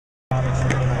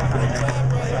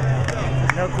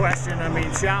no question. I mean,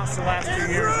 shouts the last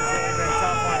 2 years has really been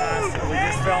tough on us. We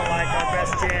just felt like our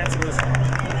best chance was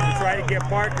to try to get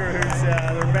Parker, who's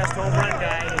their best home run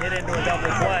guy, to hit into a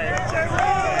double play.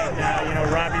 And, you know,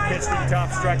 Robbie pitched him tough,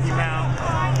 struck him out.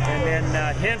 And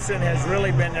then Henson has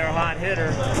really been their hot hitter.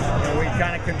 And we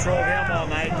kind of controlled him all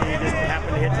night. And he just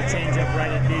happened to hit the changeup right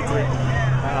at Dietrich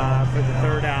for the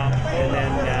third out. And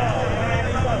then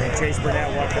I mean, Chase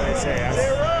Burnett, what can I say?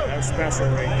 That was special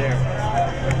right there.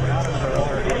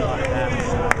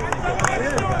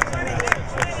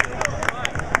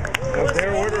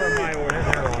 Their order or my order?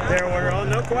 Their order. Oh,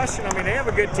 no question. I mean, they have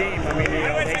a good team. I mean, you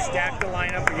know, they stacked the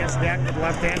lineup against deck with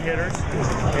left-hand hitters,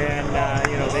 and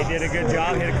you know, they did a good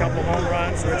job. Hit a couple home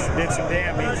runs, which did some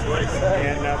damage.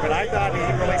 And but I thought he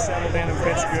really settled in and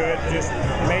pitched good. Just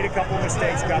made a couple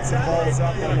mistakes, got some balls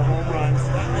up on the home runs.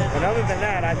 But other than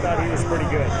that, I thought he was pretty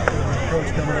good. Coach,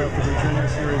 coming up the Virginia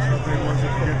series, how big was it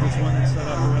to get this one and set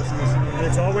up the rest of the series?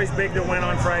 It's always big to win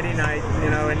on Friday night. You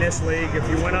know, in this league, if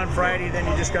you win on Friday, then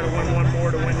you just got to win one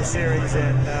more to win the series.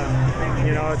 And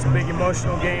you know, it's a big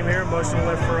emotional game here, emotional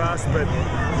lift for us. But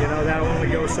you know, that'll only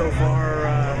go so far.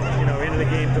 You know, into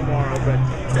the game tomorrow. But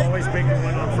it's always big to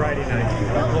win on Friday night.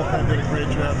 Wolfman did a great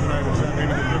job tonight. Is that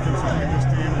maybe the difference between this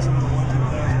team and some of the ones in the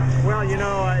past? Well, you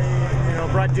know, I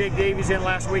brought Jake Davies in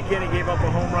last weekend. He gave up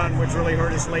a home run, which really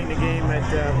hurt us late in the game at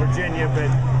Virginia. But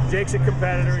Jake's a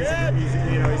competitor. He's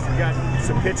got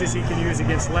some pitches he can use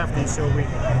against lefties. So we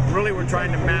really were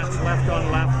trying to match left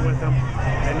on left with him,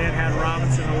 and then had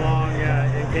Robinson along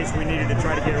in case we needed to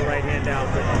try to get a right hand out.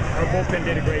 But our bullpen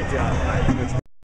did a great job.